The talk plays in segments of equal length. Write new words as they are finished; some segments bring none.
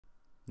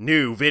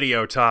New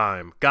video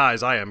time!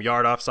 Guys, I am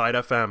Yard Offside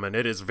FM, and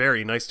it is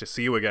very nice to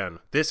see you again.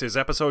 This is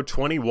episode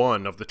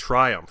 21 of The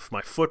Triumph,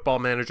 my Football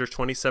Manager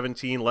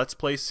 2017 Let's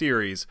Play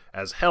series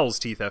as Hell's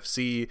Teeth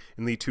FC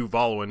in the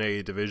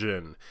Tuvalu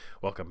division.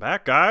 Welcome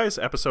back, guys.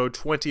 Episode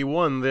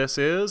 21 this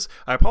is.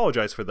 I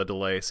apologize for the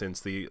delay since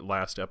the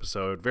last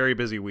episode. Very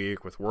busy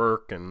week with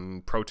work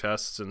and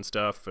protests and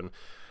stuff, and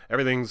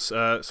everything's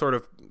sort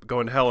of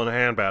going to hell in a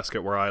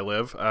handbasket where I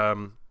live.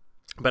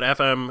 But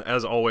FM,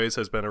 as always,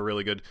 has been a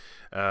really good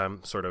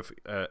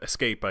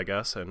escape, I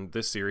guess, and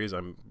this series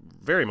I'm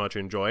very much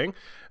enjoying,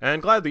 and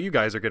glad that you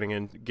guys are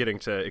getting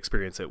to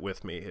experience it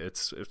with me.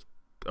 It's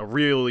a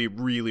really,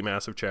 really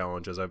massive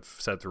challenge, as I've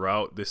said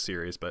throughout this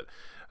series, but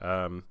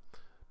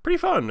pretty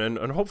fun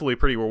and hopefully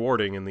pretty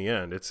rewarding in the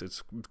end.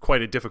 It's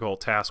quite a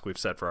difficult task we've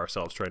set for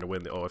ourselves trying to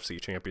win the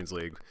OFC Champions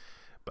League,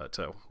 but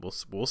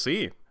we'll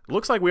see. It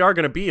looks like we are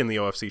going to be in the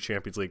OFC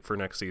Champions League for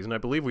next season. I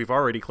believe we've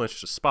already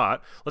clinched a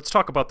spot. Let's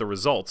talk about the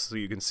results so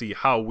you can see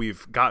how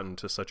we've gotten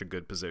to such a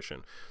good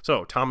position.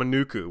 So,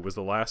 Taumafai was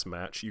the last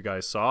match you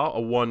guys saw.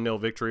 A 1-0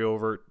 victory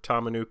over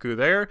Taumafai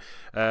there.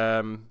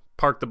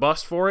 Parked the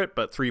bus for it,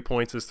 but 3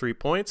 points is 3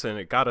 points, and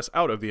it got us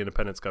out of the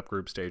Independence Cup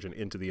group stage and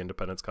into the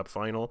Independence Cup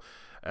final.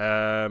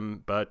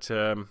 But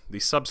the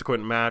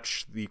subsequent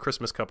match, the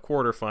Christmas Cup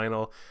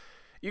quarterfinal,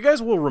 you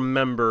guys will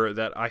remember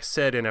that I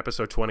said in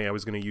episode 20 I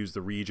was going to use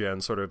the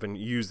regen and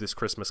use this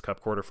Christmas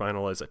Cup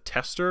quarterfinal as a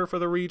tester for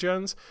the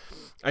regens.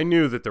 I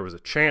knew that there was a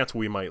chance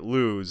we might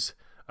lose,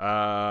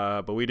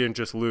 but we didn't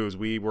just lose.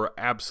 We were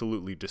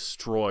absolutely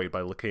destroyed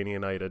by Lacania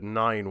United.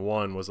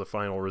 9-1 was the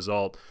final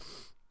result.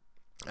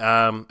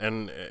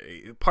 And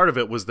part of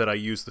it was that I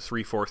used the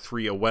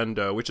 3-4-3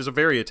 Awendo, which is a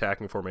very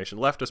attacking formation,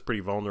 left us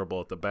pretty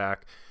vulnerable at the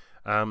back.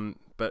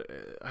 But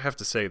I have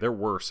to say, there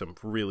were some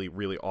really,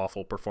 really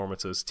awful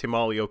performances.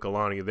 Timali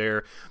Okalani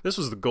there. This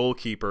was the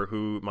goalkeeper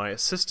who my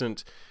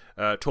assistant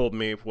told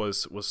me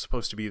was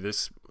supposed to be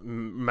this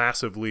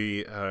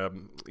massively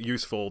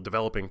useful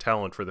developing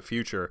talent for the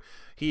future.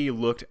 He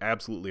looked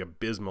absolutely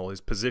abysmal.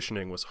 His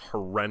positioning was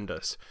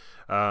horrendous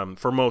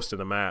for most of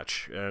the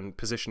match. And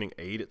positioning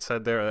 8, it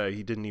said there.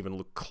 He didn't even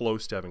look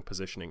close to having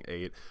positioning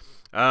 8.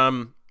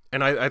 And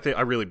I think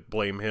I really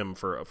blame him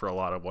for a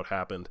lot of what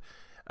happened.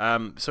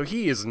 So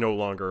he is no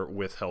longer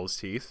with Hell's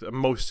Teeth.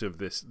 Most of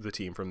the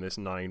team from this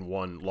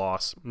 9-1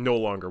 loss no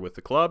longer with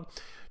the club.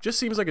 Just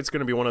seems like it's going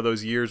to be one of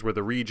those years where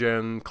the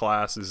regen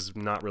class is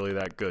not really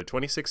that good.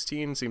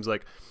 2016 seems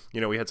like,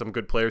 we had some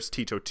good players.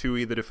 Tito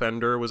Tui, the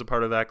defender, was a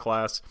part of that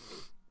class.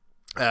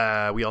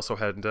 We also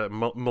had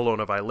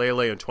Malona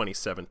Vailele in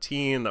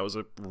 2017. That was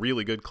a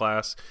really good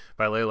class.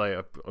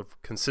 Vailele, a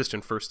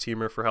consistent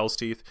first-teamer for Hell's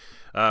Teeth.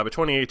 But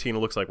 2018, it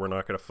looks like we're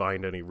not going to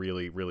find any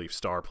really, really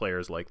star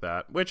players like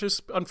that, which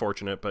is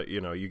unfortunate, but,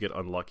 you get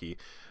unlucky.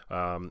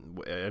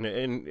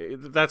 And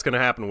that's going to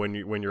happen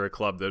when you're a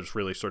club that's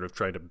really sort of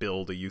trying to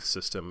build a youth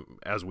system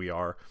as we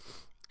are.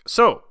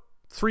 So,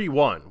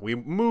 3-1.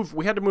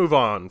 We had to move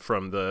on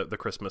from the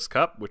Christmas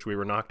Cup, which we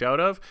were knocked out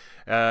of.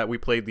 We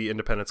played the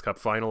Independence Cup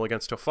final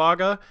against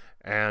Tofaga,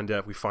 and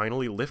we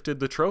finally lifted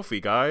the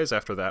trophy, guys.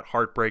 After that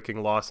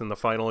heartbreaking loss in the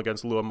final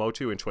against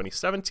Luamotu in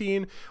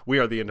 2017, we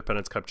are the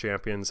Independence Cup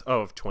champions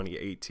of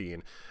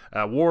 2018.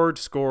 Ward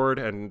scored,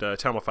 and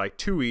Taumafai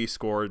Tui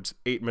scored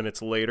 8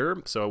 minutes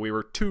later, so we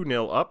were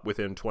 2-0 up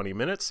within 20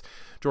 minutes.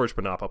 George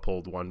Panapa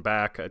pulled one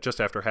back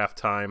just after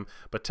halftime,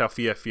 but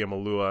Taufia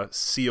Fiamalua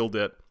sealed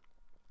it.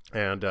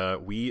 And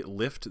we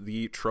lift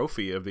the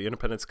trophy of the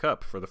Independence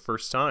Cup for the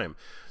first time.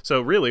 So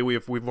really,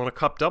 we've won a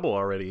cup double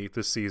already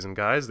this season,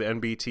 guys. The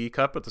NBT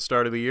Cup at the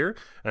start of the year,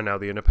 and now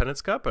the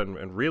Independence Cup.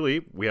 And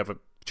really, we have a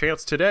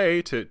chance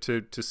today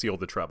to seal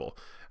the treble,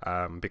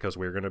 because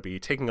we're going to be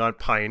taking on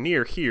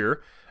Pioneer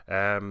here.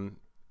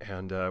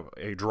 And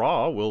a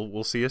draw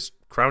will see us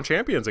crown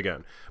champions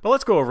again. But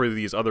let's go over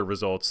these other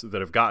results that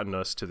have gotten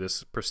us to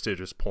this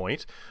prestigious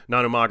point.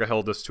 Nanumaga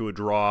held us to a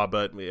draw,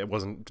 but it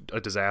wasn't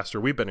a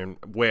disaster. We've been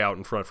way out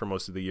in front for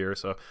most of the year,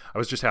 so I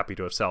was just happy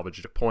to have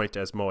salvaged a point,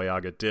 as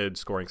Moeaga did,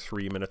 scoring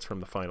 3 minutes from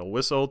the final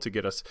whistle to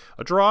get us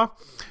a draw.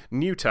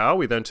 Newtow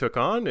we then took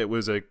on. It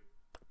was a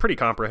pretty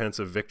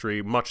comprehensive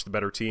victory, much the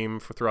better team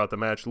throughout the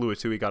match.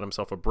 Luatui got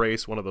himself a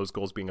brace, one of those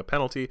goals being a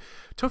penalty.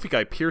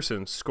 Tofikai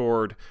Pearson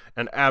scored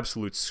an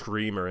absolute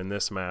screamer in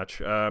this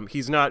match.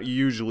 He's not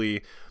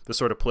usually the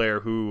sort of player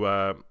who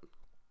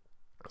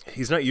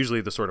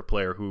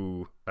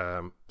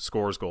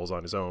scores goals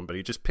on his own, but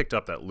he just picked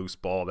up that loose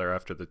ball there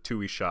after the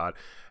Tui shot,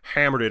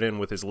 hammered it in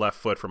with his left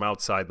foot from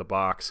outside the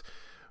box.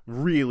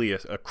 Really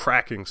a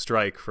cracking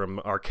strike from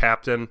our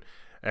captain,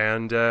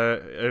 and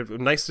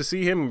nice to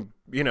see him,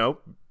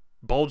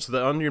 bulge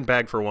the onion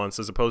bag for once,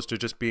 as opposed to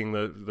just being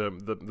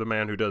the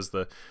man who does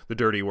the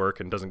dirty work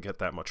and doesn't get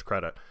that much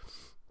credit.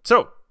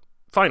 So,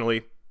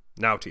 finally,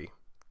 Nauti.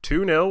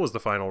 2-0 was the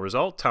final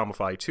result.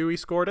 Taumafai Tui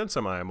scored, and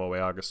Samaya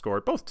Moeaga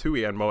scored. Both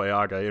Tui and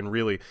Moeaga in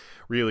really,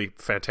 really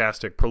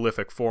fantastic,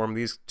 prolific form.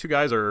 These two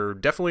guys are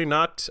definitely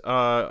not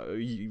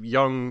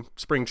young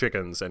spring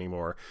chickens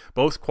anymore.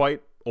 Both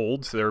quite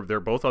old. They're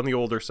both on the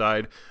older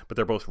side, but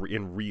they're both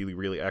in really,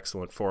 really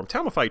excellent form.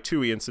 Taumafai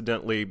Tui,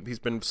 incidentally, he's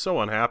been so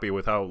unhappy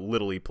with how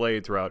little he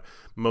played throughout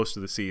most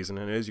of the season,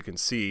 and as you can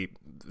see,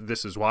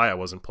 this is why I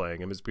wasn't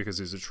playing him, is because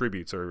his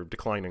attributes are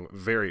declining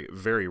very,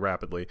 very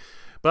rapidly.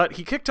 But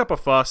he kicked up a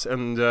fuss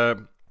and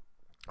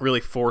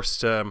really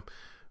forced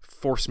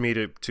me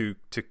to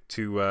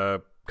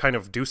kind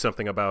of do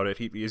something about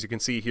it. As you can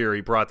see here,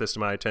 he brought this to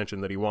my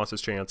attention that he wants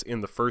his chance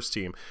in the first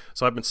team.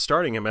 So I've been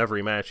starting him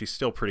every match. He's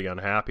still pretty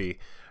unhappy.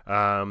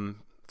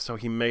 So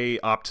he may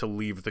opt to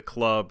leave the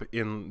club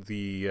in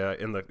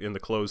the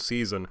closed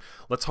season.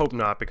 Let's hope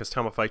not, because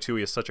Taumafai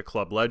Tui is such a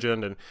club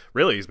legend, and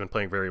really he's been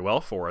playing very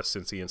well for us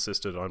since he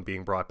insisted on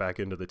being brought back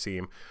into the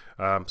team.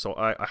 So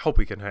I hope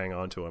we can hang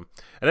on to him.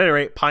 At any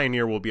rate,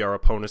 Pioneer will be our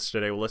opponents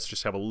today. Well, let's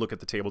just have a look at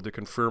the table to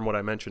confirm what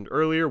I mentioned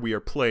earlier. We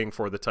are playing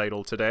for the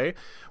title today.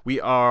 We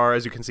are,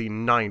 as you can see,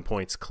 9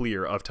 points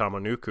clear of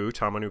Taumanuku.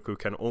 Taumanuku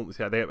can only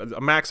they have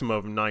a maximum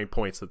of 9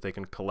 points that they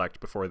can collect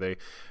before they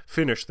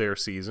finish their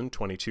season.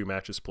 22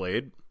 matches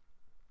played.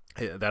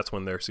 That's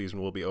when their season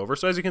will be over.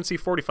 So as you can see,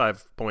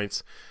 45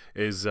 points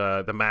is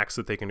the max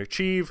that they can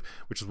achieve,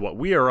 which is what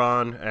we are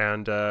on.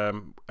 And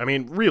I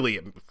mean, really,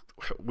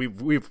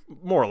 we've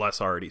more or less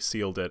already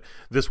sealed it.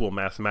 This will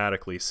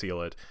mathematically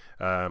seal it,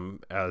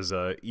 as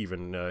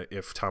even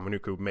if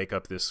Taumanuku make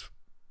up this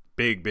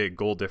big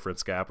goal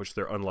difference gap, which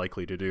they're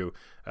unlikely to do,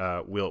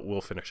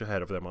 we'll finish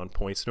ahead of them on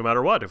points no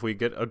matter what if we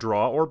get a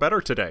draw or better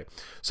today.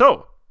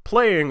 So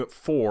playing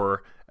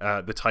for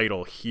the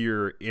title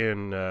here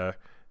in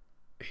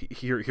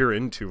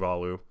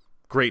Tuvalu.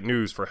 Great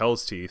news for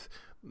Hell's Teeth.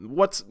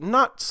 What's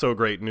not so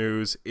great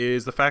news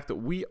is the fact that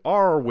we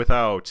are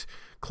without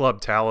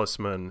club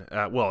talisman.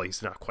 Well,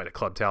 he's not quite a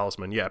club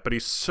talisman yet, but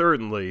he's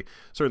certainly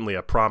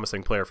a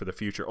promising player for the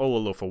future.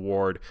 Olalofa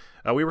Ward.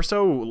 We were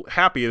so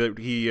happy that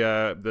he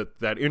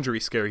that injury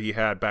scare he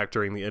had back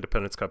during the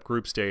Independence Cup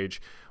group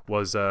stage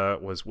was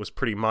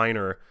pretty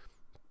minor.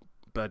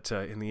 But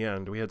in the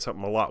end, we had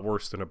something a lot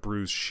worse than a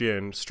bruised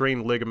shin.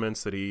 Strained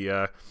ligaments that he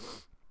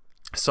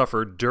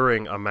suffered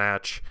during a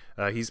match.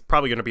 He's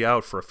probably going to be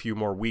out for a few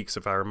more weeks,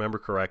 if I remember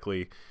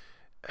correctly.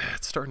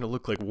 It's starting to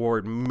look like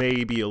Ward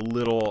may be a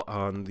little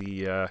on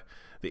the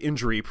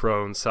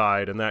injury-prone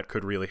side, and that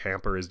could really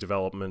hamper his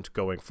development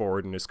going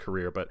forward in his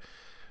career. But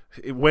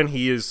when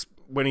he's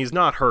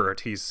not hurt,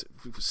 he's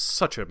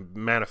such a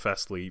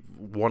manifestly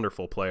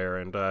wonderful player,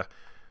 and I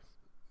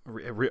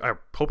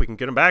hope we can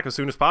get him back as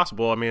soon as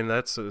possible. I mean,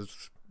 that's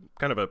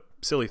kind of a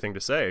silly thing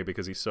to say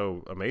because he's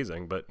so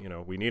amazing, but, you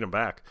know, we need him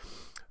back.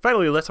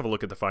 Finally, let's have a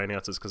look at the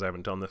finances, because I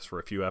haven't done this for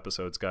a few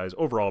episodes, guys.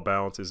 Overall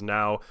balance is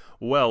now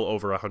well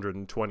over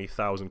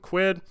 120,000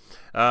 quid.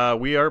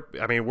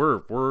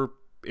 We're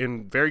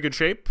in very good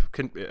shape.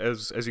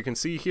 As you can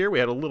see here, we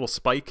had a little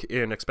spike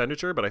in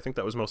expenditure, but I think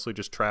that was mostly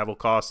just travel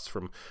costs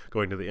from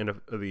going to the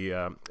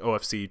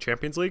OFC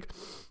Champions League.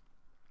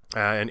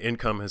 And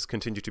income has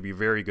continued to be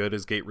very good,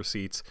 as gate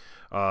receipts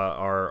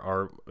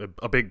are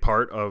a big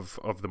part of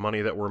the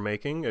money that we're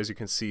making, as you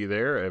can see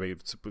there. I mean,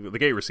 the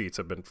gate receipts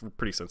have been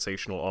pretty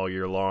sensational all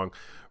year long.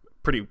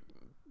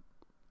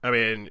 I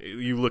mean,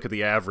 you look at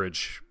the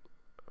average,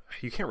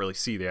 you can't really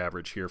see the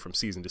average here from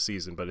season to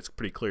season, but it's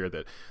pretty clear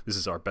that this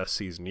is our best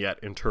season yet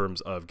in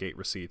terms of gate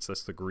receipts.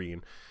 That's the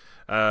green.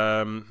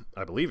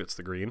 I believe it's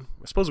the green.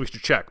 I suppose we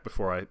should check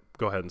before I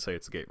go ahead and say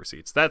it's the gate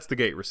receipts. That's the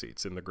gate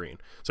receipts in the green.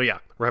 So yeah,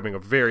 we're having a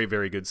very,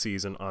 very good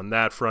season on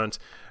that front.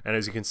 And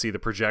as you can see, the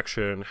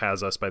projection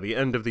has us by the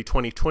end of the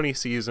 2020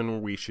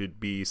 season, we should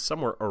be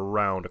somewhere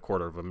around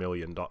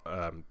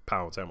 £250,000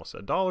 pounds. I almost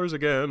said dollars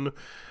again.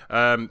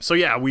 So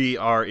yeah, we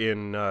are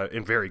in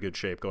very good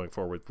shape going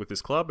forward with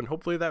this club. And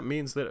hopefully that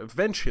means that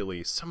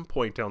eventually, some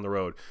point down the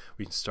road,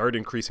 we can start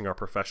increasing our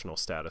professional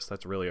status.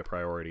 That's really a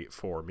priority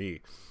for me.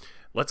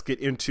 Let's get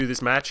into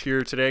this match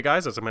here today,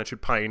 guys. As I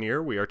mentioned,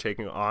 Pioneer, we are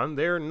taking on.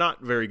 They're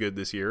not very good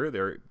this year.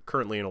 They're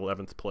currently in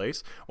 11th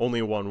place,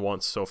 only won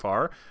once so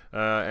far,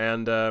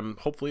 and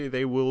hopefully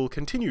they will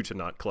continue to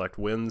not collect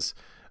wins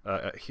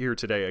here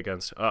today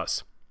against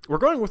us. We're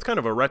going with kind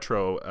of a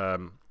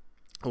retro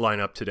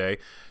lineup today.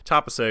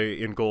 Tapase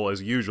in goal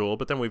as usual,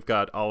 but then we've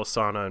got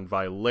Alasana and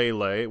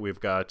Vailele. We've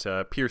got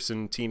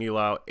Pearson,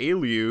 Tinilau,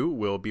 Aliu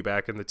will be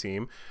back in the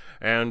team.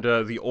 And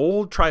the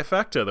old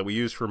trifecta that we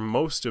used for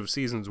most of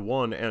seasons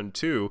 1 and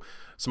 2,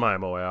 Samaya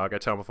Moeaga,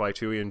 Taumafai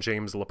Tui, and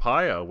James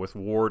Lapaya, with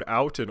Ward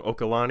out and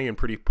Okalani in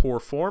pretty poor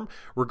form.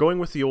 We're going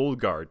with the old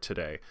guard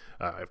today.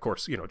 Of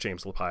course, you know,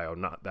 James Lapaya,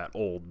 not that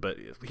old, but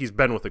he's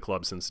been with the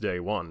club since day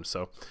one.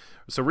 So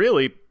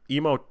really,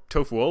 Imo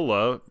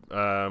Tofuola,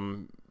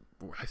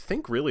 I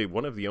think really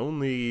one of the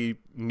only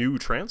new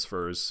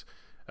transfers.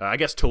 I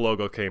guess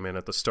Tologo came in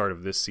at the start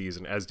of this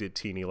season, as did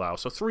Tini Lau.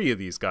 So 3 of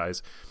these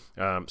guys,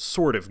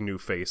 sort of new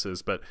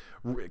faces, but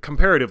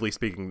comparatively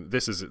speaking,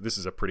 this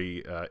is a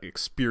pretty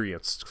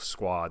experienced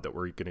squad that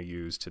we're going to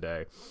use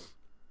today.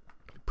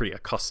 Pretty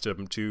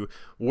accustomed to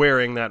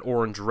wearing that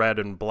orange, red,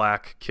 and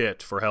black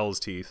kit for Hell's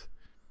Teeth.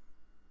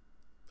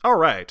 All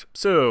right,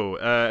 so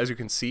as you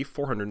can see,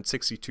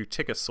 462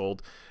 tickets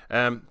sold.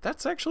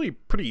 That's actually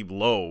pretty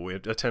low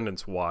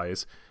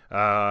attendance-wise.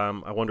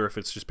 I wonder if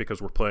it's just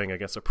because we're playing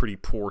against a pretty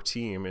poor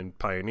team in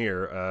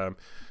Pioneer.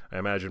 I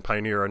imagine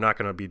Pioneer are not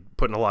going to be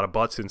putting a lot of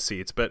butts in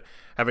seats. But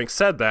having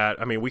said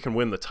that, I mean, we can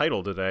win the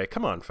title today.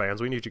 Come on,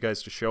 fans. We need you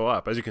guys to show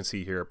up. As you can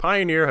see here,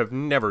 Pioneer have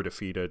never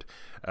defeated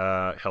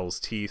Hell's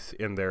Teeth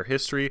in their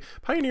history.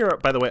 Pioneer,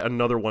 by the way,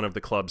 another one of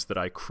the clubs that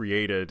I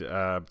created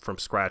from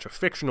scratch, a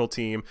fictional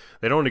team.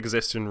 They don't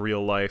exist in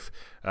real life.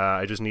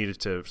 I just needed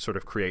to sort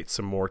of create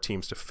some more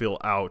teams to fill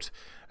out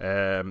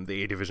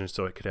the A division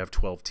so it could have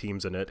 12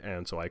 teams in it.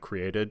 And so I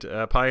created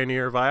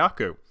Pioneer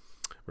Vaiaku.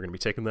 We're going to be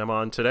taking them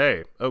on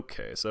today.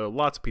 Okay, so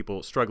lots of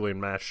people struggling in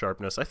match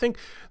sharpness. I think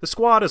the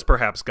squad has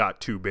perhaps got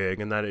too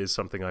big, and that is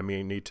something I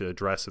may need to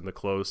address in the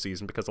close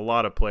season because a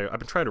lot of players... I've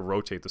been trying to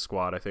rotate the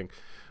squad, I think,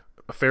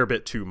 a fair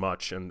bit too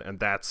much, and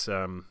that's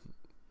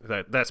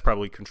that's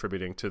probably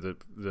contributing to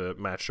the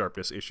match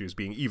sharpness issues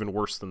being even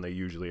worse than they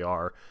usually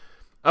are.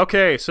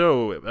 Okay,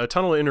 so a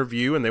tunnel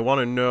interview, and they want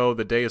to know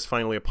the day is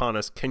finally upon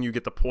us. Can you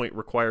get the point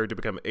required to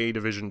become A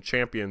Division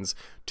champions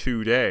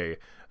today?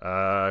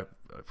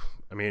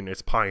 I mean,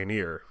 it's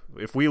Pioneer.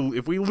 If we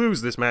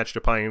lose this match to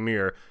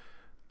Pioneer,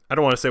 I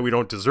don't want to say we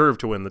don't deserve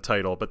to win the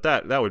title, but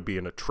that would be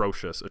an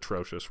atrocious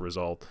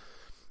result.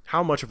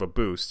 How much of a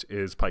boost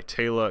is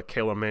Paitela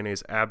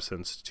Kalamene's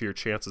absence to your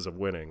chances of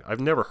winning?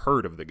 I've never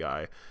heard of the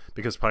guy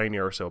because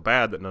Pioneer are so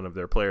bad that none of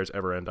their players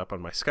ever end up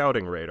on my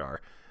scouting radar.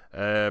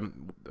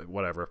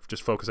 Whatever,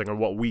 just focusing on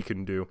what we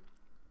can do.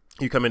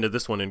 You come into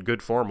this one in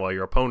good form while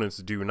your opponents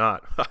do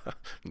not.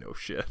 No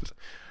shit.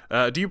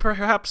 Do you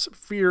perhaps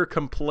fear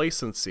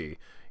complacency?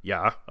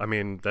 Yeah, I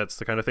mean, that's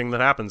the kind of thing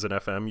that happens in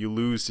FM. You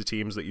lose to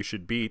teams that you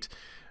should beat.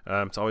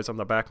 It's always on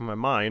the back of my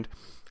mind.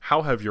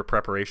 How have your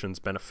preparations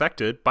been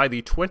affected by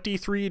the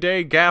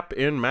 23-day gap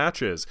in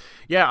matches?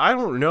 Yeah, I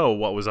don't know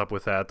what was up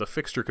with that. The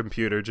fixture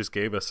computer just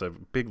gave us a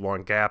big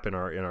long gap in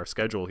our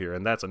schedule here,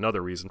 and that's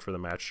another reason for the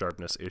match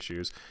sharpness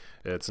issues.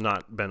 It's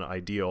not been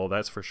ideal,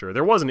 that's for sure.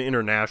 There was an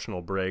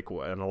international break,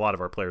 and a lot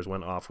of our players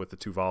went off with the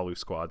Tuvalu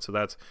squad, so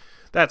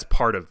that's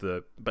part of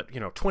the... But,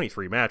 you know,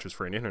 23 matches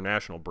for an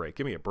international break.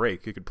 Give me a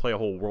break. You could play a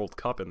whole World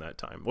Cup in that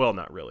time. Well,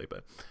 not really,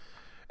 but...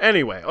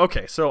 Anyway,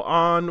 okay, so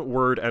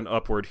onward and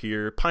upward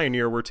here.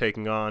 Pioneer we're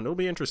taking on. It'll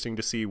be interesting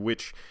to see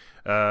which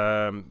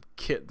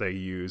kit they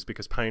use,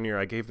 because Pioneer,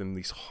 I gave them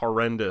these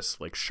horrendous,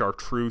 like,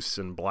 chartreuse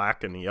and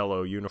black and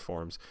yellow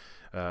uniforms.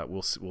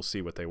 We'll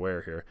see what they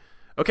wear here.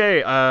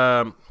 Okay,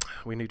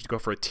 we need to go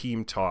for a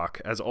team talk.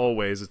 As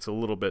always, it's a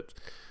little bit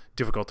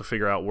difficult to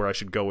figure out where I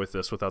should go with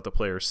this without the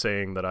players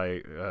saying that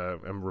I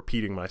am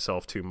repeating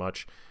myself too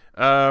much.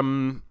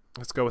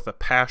 Let's go with a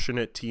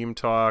passionate team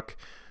talk.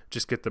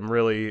 Just get them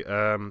really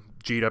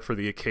G'd up for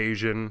the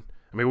occasion.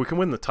 I mean, we can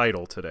win the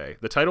title today.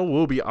 The title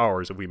will be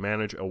ours if we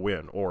manage a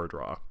win or a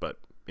draw. But,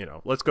 you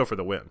know, let's go for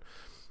the win.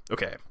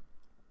 Okay.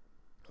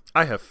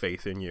 I have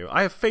faith in you.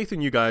 I have faith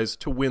in you guys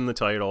to win the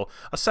title.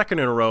 A second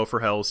in a row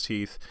for Hell's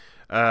Teeth.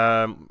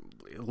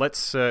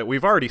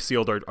 We've already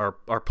sealed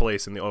our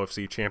place in the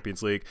OFC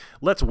Champions League.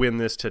 Let's win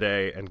this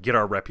today and get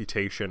our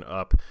reputation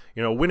up.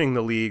 You know, winning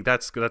the league,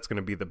 that's going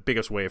to be the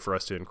biggest way for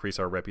us to increase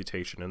our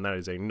reputation, and that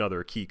is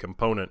another key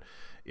component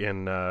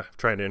in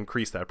trying to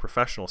increase that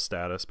professional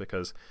status,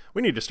 because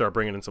we need to start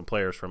bringing in some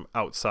players from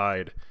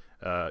outside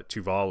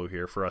Tuvalu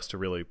here for us to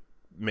really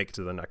make it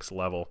to the next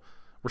level.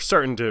 We're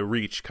starting to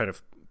reach kind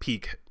of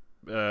peak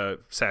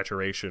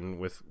saturation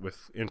with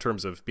in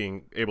terms of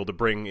being able to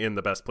bring in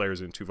the best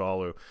players in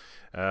Tuvalu.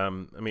 I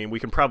mean, we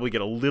can probably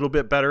get a little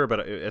bit better,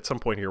 but at some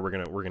point here we're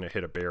gonna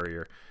hit a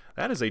barrier.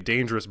 That is a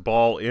dangerous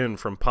ball in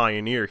from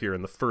Pioneer here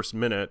in the first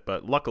minute,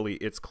 but luckily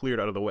it's cleared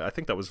out of the way. I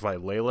think that was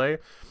Vailele.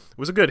 It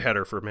was a good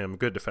header from him,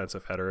 good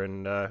defensive header,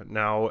 and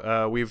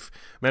now we've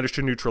managed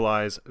to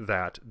neutralize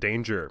that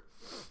danger.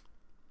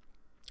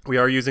 We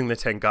are using the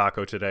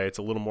Tengako today. It's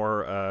a little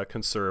more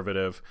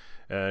conservative.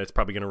 It's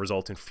probably going to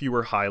result in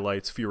fewer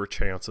highlights, fewer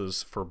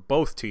chances for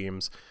both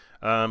teams.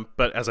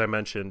 But as I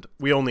mentioned,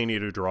 we only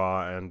need a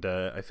draw, and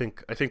I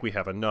think we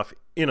have enough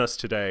in us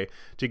today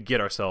to get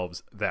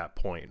ourselves that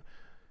point.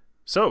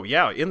 So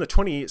yeah, in the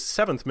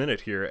 27th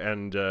minute here,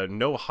 and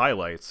no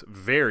highlights.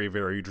 Very,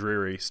 very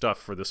dreary stuff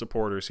for the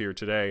supporters here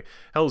today.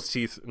 Hell's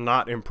Teeth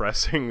not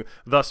impressing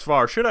thus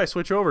far. Should I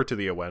switch over to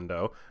the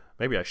Owendo?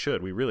 Maybe I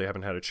should. We really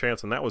haven't had a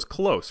chance, and that was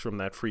close from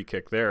that free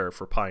kick there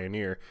for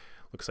Pioneer.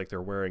 Looks like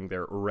they're wearing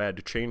their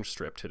red change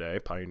strip today,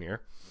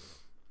 Pioneer.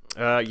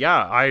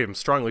 Yeah, I am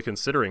strongly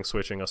considering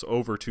switching us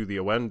over to the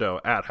Owendo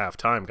at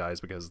halftime, guys,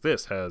 because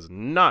this has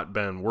not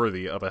been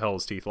worthy of a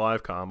Hell's Teeth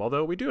live comm,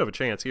 although we do have a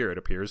chance here, it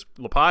appears.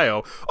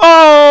 Lapayo.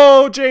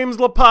 Oh, James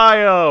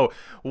Lapayo!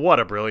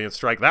 What a brilliant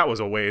strike. That was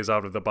a ways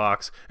out of the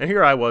box. And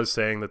here I was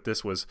saying that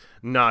this was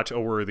not a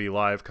worthy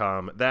live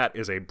comm. That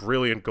is a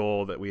brilliant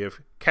goal that we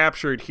have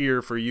captured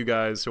here for you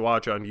guys to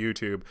watch on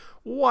YouTube.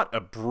 What a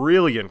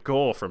brilliant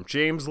goal from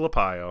James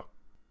Lapayo.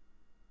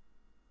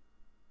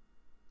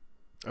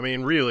 I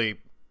mean, really,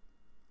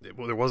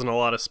 there wasn't a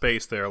lot of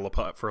space there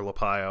for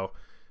Lapayo.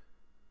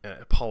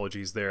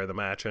 Apologies there, the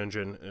match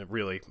engine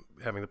really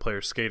having the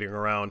players skating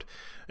around.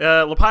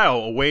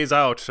 Lapio a ways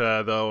out,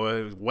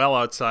 though, well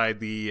outside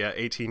the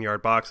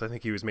 18-yard box. I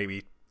think he was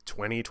maybe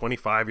 20,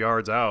 25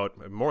 yards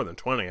out, more than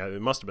 20.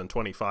 It must have been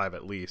 25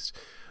 at least.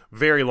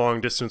 Very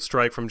long distance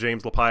strike from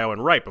James Lapio,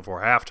 and right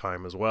before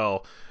halftime as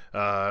well.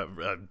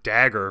 A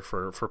dagger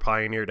for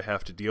Pioneer to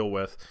have to deal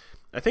with.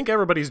 I think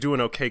everybody's doing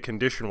okay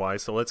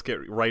condition-wise, so let's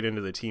get right into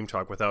the team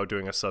talk without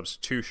doing a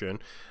substitution.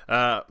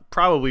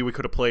 Probably we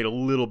could have played a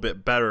little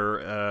bit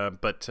better,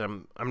 but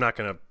I'm not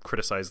going to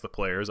criticize the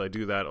players. I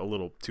do that a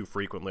little too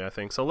frequently, I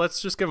think. So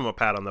let's just give them a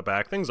pat on the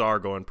back. Things are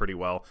going pretty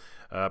well,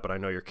 but I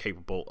know you're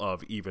capable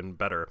of even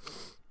better.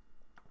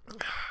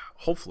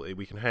 Hopefully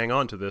we can hang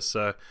on to this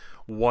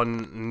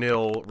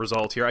 1-0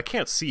 result here. I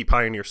can't see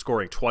Pioneer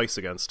scoring twice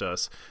against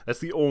us. That's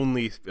the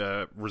only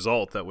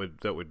result that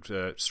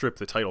would strip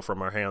the title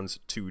from our hands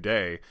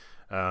today.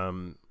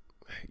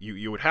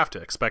 You would have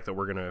to expect that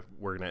we're gonna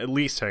at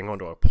least hang on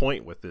to a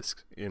point with this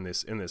in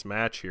this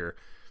match here.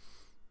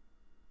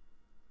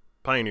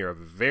 Pioneer a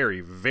very,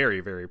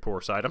 very, very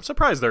poor side. I'm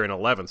surprised they're in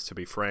 11th, to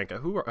be frank. I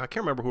can't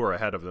remember who are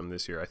ahead of them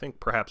this year. I think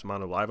perhaps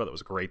Manu Laiva. That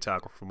was a great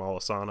tackle from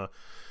Alasana.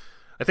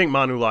 I think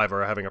Manu Laiva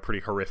are having a pretty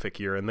horrific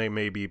year, and they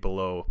may be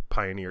below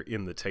Pioneer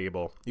in the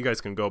table. You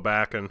guys can go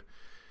back and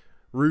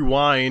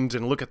rewind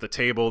and look at the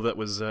table that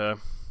was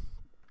that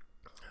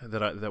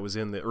was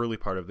in the early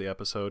part of the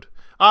episode.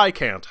 I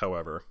can't,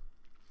 however.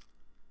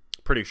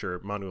 Pretty sure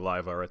Manu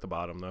Laiva are at the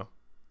bottom, though.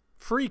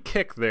 Free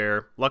kick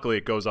there. Luckily,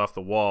 it goes off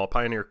the wall.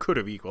 Pioneer could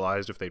have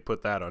equalized if they'd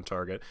put that on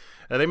target.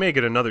 They may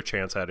get another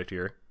chance at it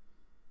here.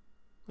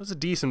 That's a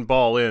decent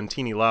ball in.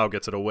 Teeny Lau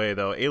gets it away,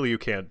 though. Aliu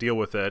can't deal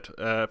with it.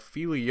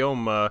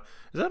 Filioma.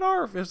 Is that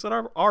our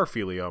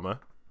Filioma?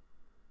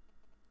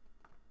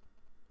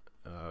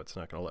 It's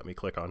not going to let me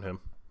click on him.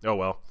 Oh,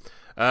 well.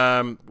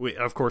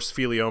 Of course,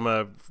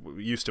 Filioma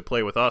used to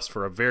play with us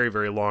for a very,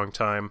 very long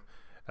time.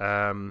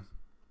 Talcoea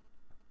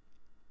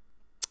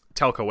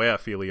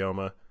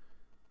Filioma.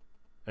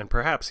 And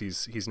perhaps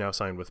he's now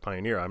signed with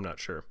Pioneer. I'm not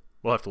sure.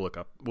 We'll have to look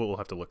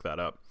that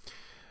up.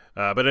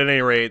 But at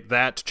any rate,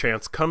 that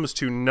chance comes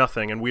to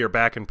nothing, and we are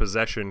back in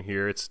possession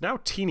here. It's now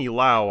Teeny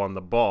Lau on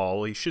the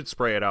ball. He should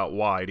spray it out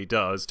wide. He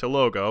does.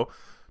 Telogo,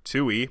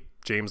 Tui,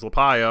 James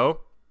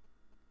Lapio,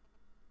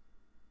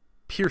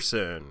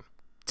 Pearson,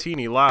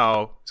 Teeny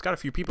Lau. He's got a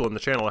few people in the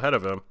channel ahead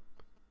of him.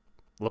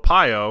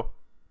 Lapio,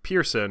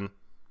 Pearson.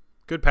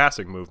 Good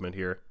passing movement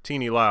here.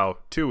 Teeny Lau,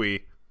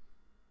 Tui,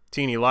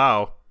 Teeny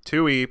Lau,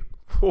 Tui.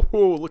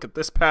 Oh, look at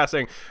this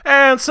passing.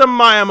 And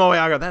Samaya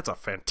Moyaga. That's a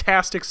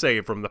fantastic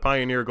save from the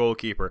Pioneer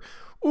goalkeeper.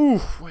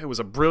 Ooh, it was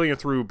a brilliant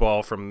through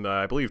ball from,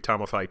 I believe,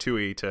 Taumafai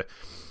Tui to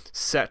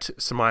set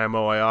Samaya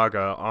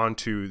Moyaga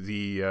onto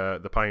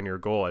the Pioneer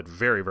goal at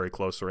very, very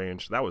close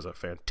range. That was a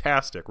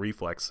fantastic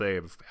reflex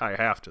save, I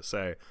have to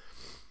say.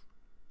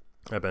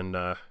 I've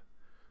been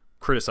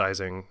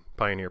criticizing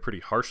Pioneer pretty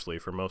harshly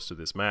for most of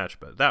this match,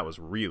 but that was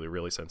really,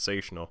 really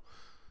sensational.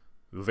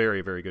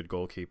 Very, very good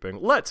goalkeeping.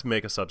 Let's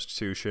make a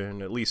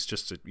substitution, at least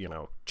just to,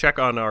 check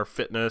on our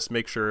fitness,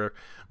 make sure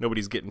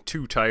nobody's getting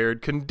too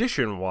tired.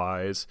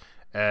 Condition-wise,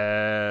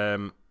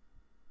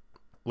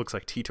 looks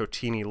like Tito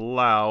Teeny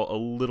Lau a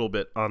little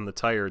bit on the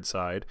tired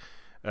side.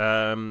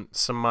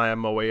 Samaya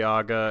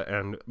Moeaga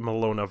and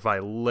Malona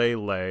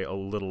Vailele a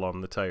little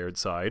on the tired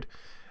side.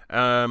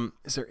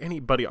 Is there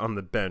anybody on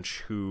the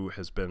bench who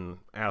has been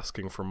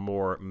asking for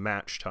more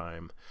match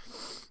time?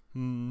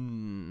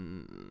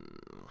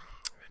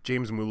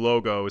 James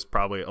Mulogo is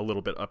probably a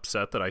little bit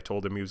upset that I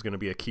told him he was going to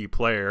be a key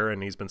player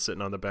and he's been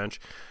sitting on the bench.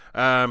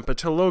 But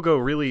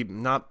Telogo really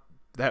not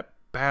that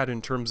bad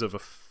in terms of a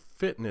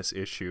fitness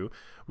issue.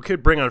 We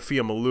could bring on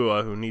Fia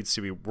Malua, who needs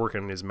to be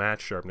working his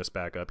match sharpness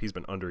back up. He's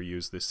been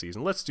underused this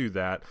season. Let's do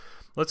that.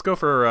 Let's go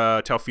for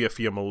Taufia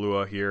Fia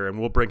Malua here, and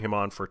we'll bring him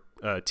on for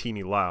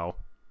Teeny Lau.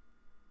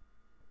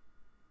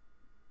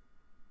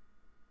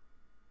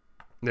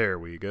 There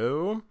we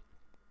go.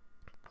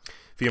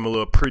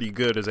 Fiamalua pretty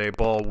good as a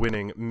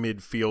ball-winning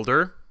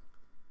midfielder.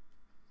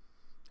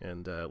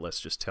 And let's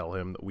just tell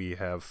him that we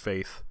have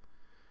faith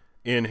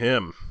in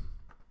him.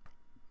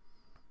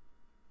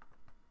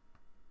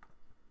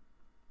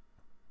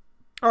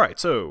 All right,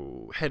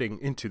 so heading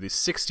into the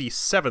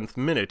 67th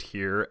minute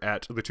here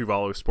at the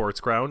Tuvalu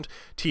Sports Ground.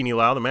 Teeny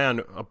Lau, the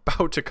man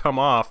about to come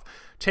off,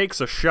 takes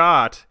a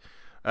shot.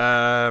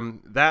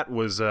 That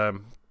was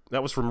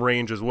from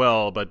range as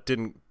well, but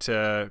didn't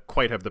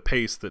quite have the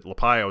pace that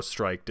Lapio's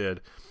strike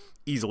did.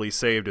 Easily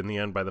saved in the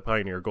end by the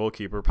Pioneer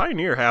goalkeeper.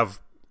 Pioneer have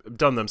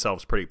done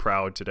themselves pretty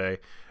proud today.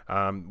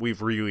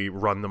 We've really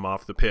run them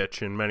off the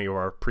pitch in many of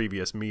our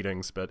previous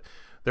meetings, but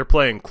they're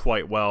playing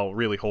quite well,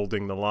 really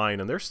holding the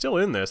line, and they're still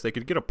in this. They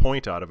could get a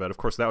point out of it. Of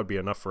course, that would be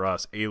enough for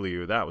us.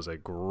 Aliu, that was a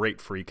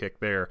great free kick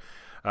there.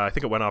 I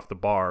think it went off the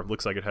bar.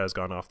 Looks like it has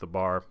gone off the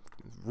bar.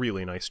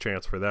 Really nice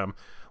chance for them.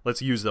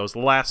 Let's use those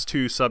last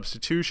two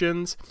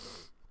substitutions.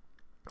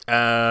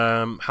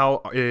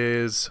 How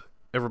is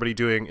everybody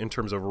doing in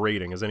terms of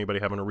rating? Is anybody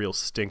having a real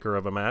stinker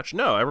of a match?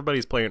 No,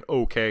 everybody's playing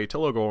okay.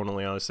 Tulogo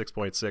only on a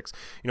 6.6.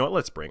 You know what?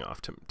 Let's bring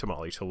off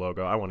Tamale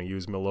Tulogo. I want to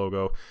use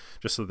Milogo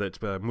just so that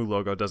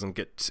Mulogo doesn't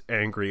get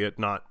angry at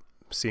not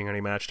seeing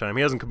any match time.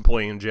 He hasn't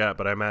complained yet,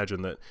 but I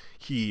imagine that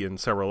he and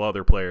several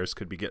other players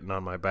could be getting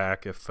on my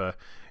back if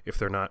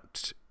they're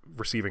not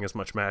receiving as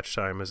much match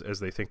time as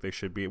they think they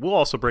should be. We'll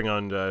also bring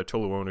on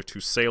Toluona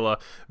Tusela,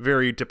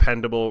 very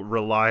dependable,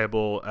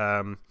 reliable,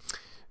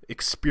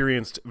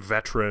 experienced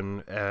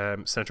veteran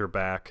center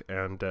back,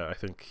 and I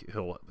think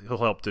he'll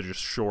help to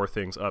just shore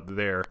things up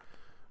there.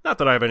 Not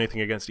that I have anything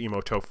against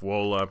Imo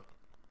Tofuola.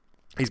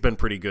 He's been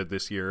pretty good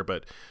this year,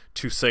 but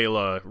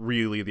Tusela,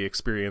 really the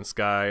experienced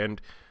guy, and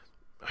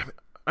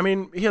I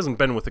mean, he hasn't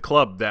been with the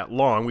club that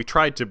long. We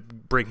tried to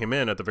bring him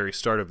in at the very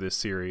start of this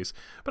series,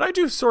 but I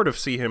do sort of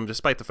see him,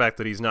 despite the fact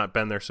that he's not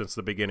been there since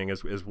the beginning,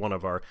 as one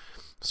of our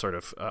sort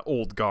of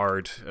old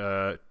guard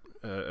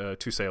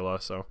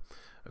Tusela. So,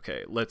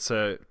 okay, let's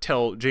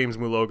tell James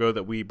Mulogo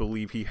that we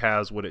believe he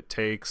has what it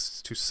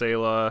takes.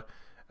 Tusela,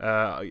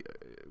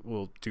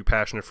 we'll do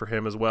passionate for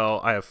him as well.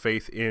 I have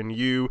faith in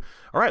you.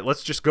 All right,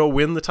 let's just go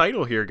win the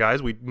title here,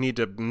 guys. We need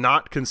to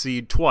not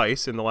concede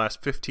twice in the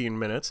last 15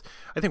 minutes.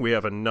 I think we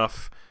have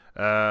enough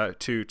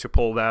to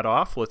pull that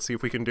off. Let's see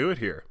if we can do it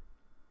here.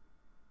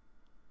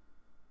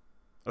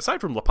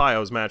 Aside from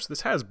Lapayo's match,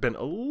 this has been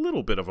a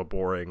little bit of a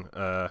boring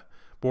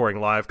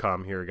live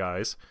comm here,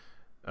 guys.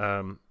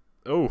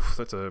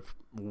 That's a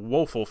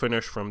woeful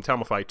finish from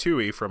Taumafai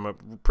Tui from a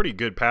pretty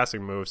good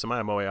passing move.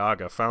 Samaya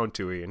Moeaga found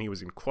Tui, and he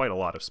was in quite a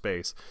lot of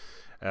space.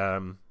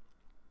 And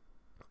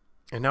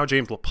now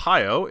James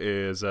Lapayo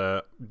is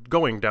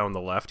going down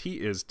the left. He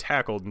is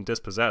tackled and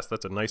dispossessed.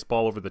 That's a nice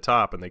ball over the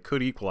top, and they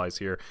could equalize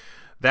here.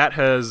 That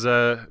has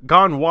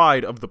gone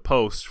wide of the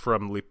post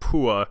from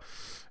Lipua.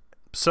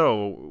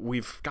 So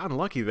we've gotten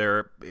lucky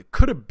there. It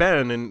could have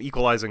been an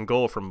equalizing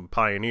goal from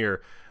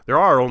Pioneer. There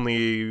are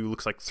only,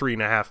 looks like,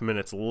 3.5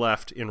 minutes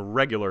left in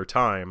regular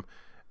time,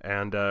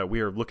 and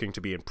we are looking to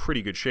be in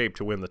pretty good shape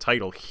to win the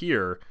title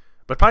here.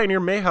 But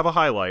Pioneer may have a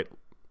highlight.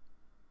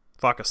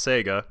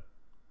 Fakasega,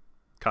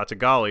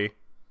 Katagali.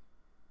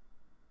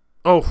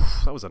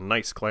 Oh, that was a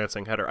nice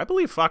glancing header. I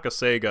believe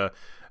Fakasega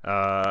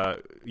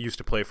used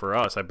to play for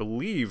us. I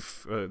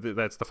believe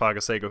that's the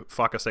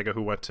Fakasega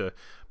who went to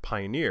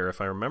Pioneer, if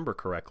I remember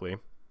correctly.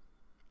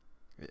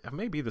 It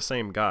may be the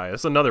same guy.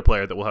 That's another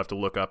player that we'll have to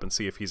look up and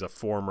see if he's a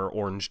former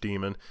Orange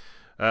Demon.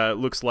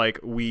 Looks like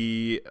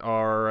we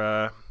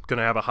are going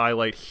to have a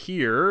highlight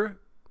here.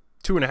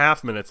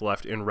 2.5 minutes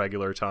left in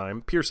regular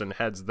time. Pearson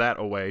heads that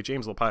away.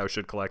 James Lapayo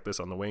should collect this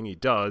on the wing. He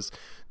does.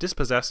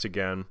 Dispossessed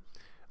again.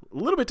 A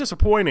little bit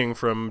disappointing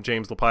from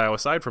James Lapayo,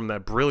 aside from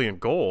that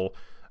brilliant goal.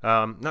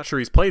 Not sure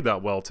he's played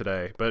that well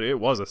today, but it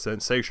was a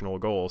sensational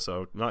goal,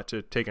 so not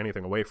to take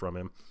anything away from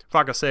him.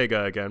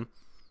 Fakasega again.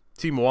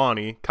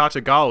 Timuani,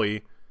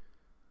 Katagali.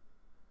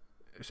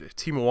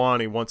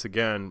 Timuani once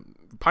again.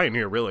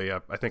 Pioneer really,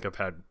 I think, have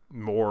had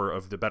more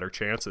of the better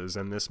chances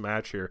in this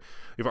match here.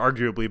 We've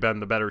arguably been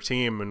the better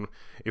team, and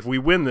if we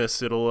win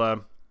this,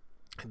 it'll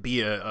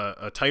be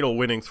a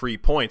title-winning 3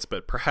 points,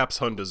 but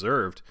perhaps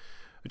undeserved.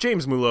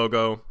 James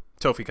Mulogo,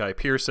 Tofikai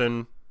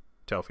Pearson,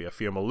 Telfia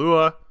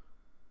Fiamalua,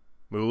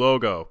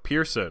 Mulogo,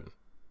 Pearson,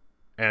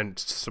 and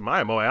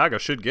Samaya Moeaga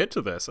should get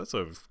to this. That's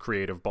a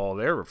creative ball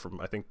there from,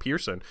 I think,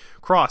 Pearson.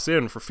 Cross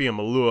in for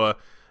Fiamalua.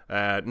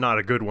 Not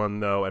a good one,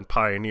 though, and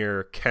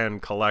Pioneer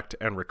can collect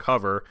and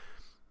recover.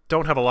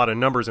 Don't have a lot of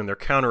numbers in their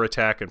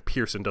counterattack, and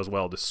Pearson does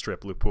well to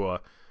strip Lupua.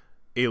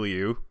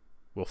 Eliu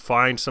will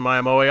find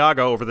Samaya Moeaga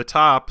over the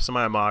top.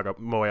 Samaya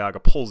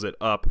Moeaga pulls it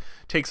up,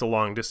 takes a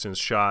long-distance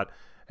shot,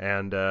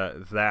 and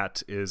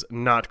that is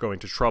not going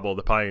to trouble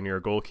the Pioneer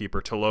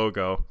goalkeeper,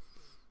 Tulogo.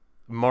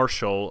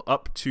 Marshall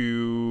up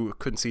to,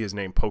 couldn't see his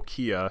name,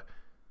 Pokia.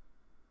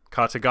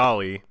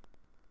 Katagali.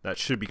 That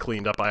should be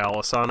cleaned up by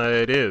Alasana.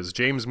 It is.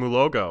 James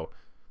Mulogo.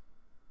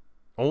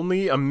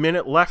 Only a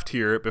minute left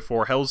here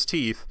before Hell's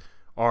Teeth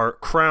are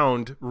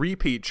crowned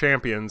repeat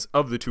champions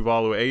of the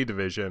Tuvalu A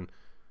division.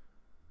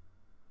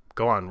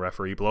 Go on,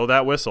 referee. Blow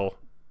that whistle.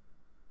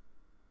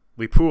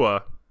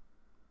 Lipua.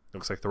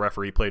 Looks like the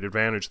referee played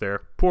advantage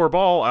there. Poor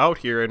ball out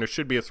here, and it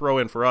should be a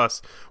throw-in for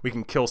us. We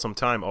can kill some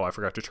time. Oh, I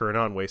forgot to turn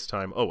on waste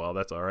time. Oh, well,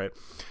 that's all right.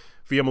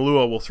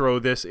 Fiamalua will throw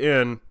this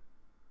in.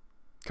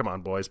 Come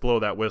on, boys. Blow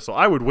that whistle.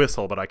 I would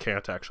whistle, but I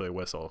can't actually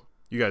whistle.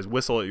 You guys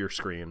whistle at your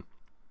screen.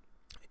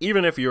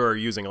 Even if you're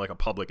using like a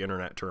public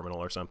internet terminal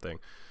or something.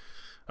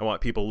 I want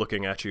people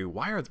looking at you.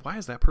 Why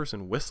is that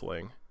person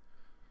whistling?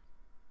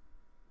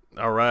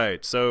 All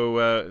right,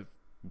 so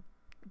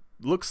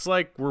looks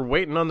like we're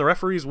waiting on the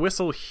referee's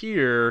whistle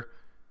here.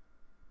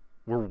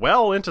 We're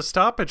well into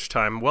stoppage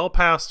time, well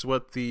past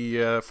what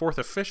the fourth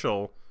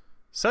official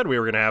said we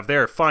were going to have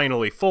there.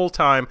 Finally,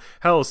 full-time,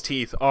 Hell's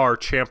Teeth are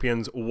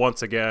champions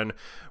once again.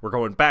 We're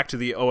going back to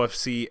the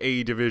OFC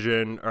A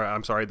Division, or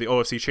I'm sorry, the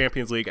OFC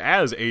Champions League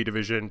as A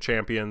Division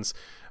champions.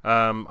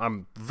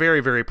 I'm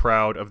very, very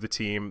proud of the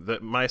team.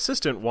 That my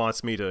assistant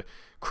wants me to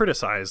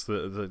criticize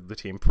the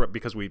team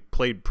because we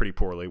played pretty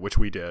poorly, which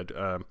we did.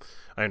 I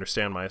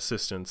understand my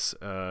assistant's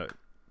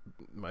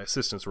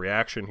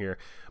reaction here,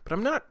 but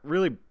I'm not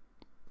really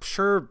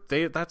sure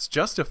that's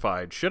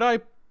justified. Should I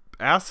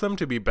ask them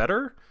to be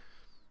better?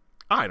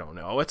 I don't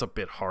know. It's a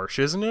bit harsh,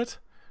 isn't it?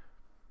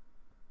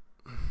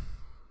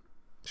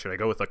 Should I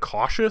go with a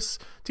cautious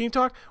team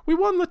talk? We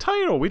won the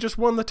title. We just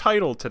won the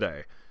title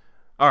today.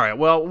 All right,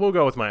 well, we'll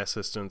go with my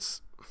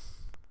assistant's.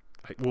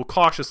 We'll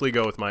cautiously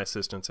go with my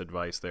assistant's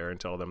advice there and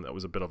tell them that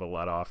was a bit of a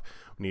let-off.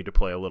 We need to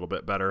play a little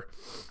bit better.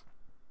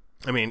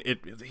 I mean,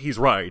 he's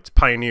right.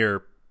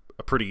 Pioneer,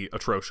 a pretty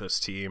atrocious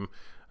team.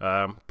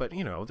 But,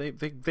 you know, they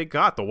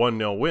got the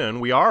 1-0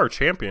 win. We are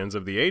champions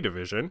of the A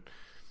Division.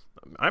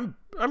 I'm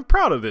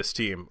proud of this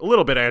team. A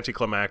little bit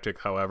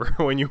anticlimactic, however,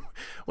 when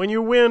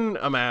you win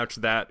a match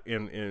that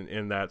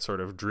in that sort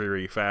of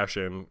dreary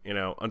fashion, you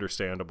know,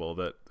 understandable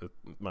that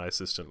my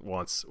assistant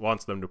wants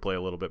them to play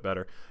a little bit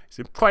better. He's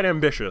a quite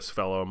ambitious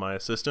fellow, my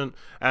assistant,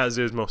 as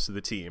is most of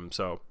the team.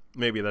 So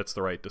maybe that's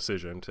the right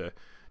decision to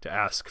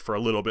ask for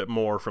a little bit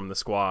more from the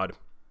squad.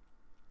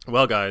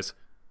 Well, guys,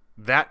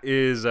 that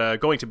is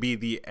going to be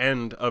the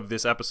end of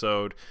this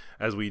episode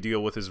as we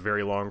deal with this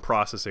very long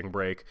processing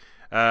break.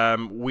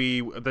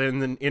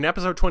 Then in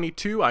episode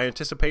 22, I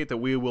anticipate that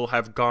we will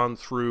have gone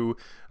through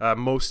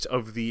most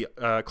of the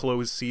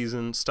closed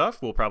season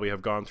stuff. We'll probably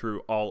have gone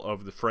through all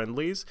of the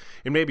friendlies.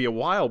 It may be a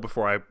while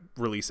before I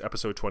release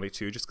episode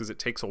 22, just because it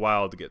takes a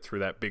while to get through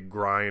that big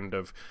grind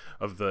of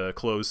the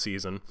closed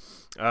season.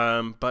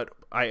 But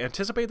I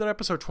anticipate that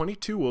episode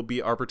 22 will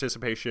be our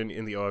participation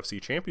in the OFC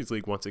Champions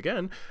League once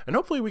again, and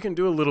hopefully we can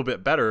do a little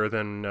bit better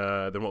than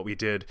what we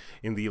did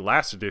in the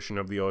last edition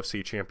of the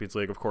OFC Champions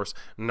League. Of course,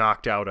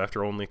 knocked out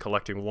after only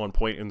collecting 1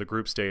 point in the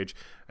group stage,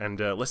 and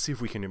let's see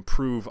if we can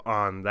improve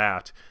on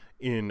that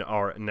in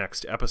our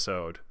next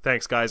episode.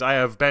 Thanks, guys. I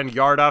have been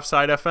Yard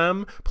Offside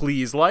FM.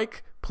 Please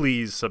like,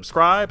 please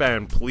subscribe,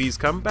 and please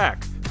come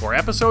back for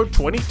episode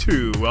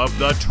 22 of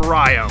The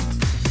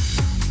Triumph.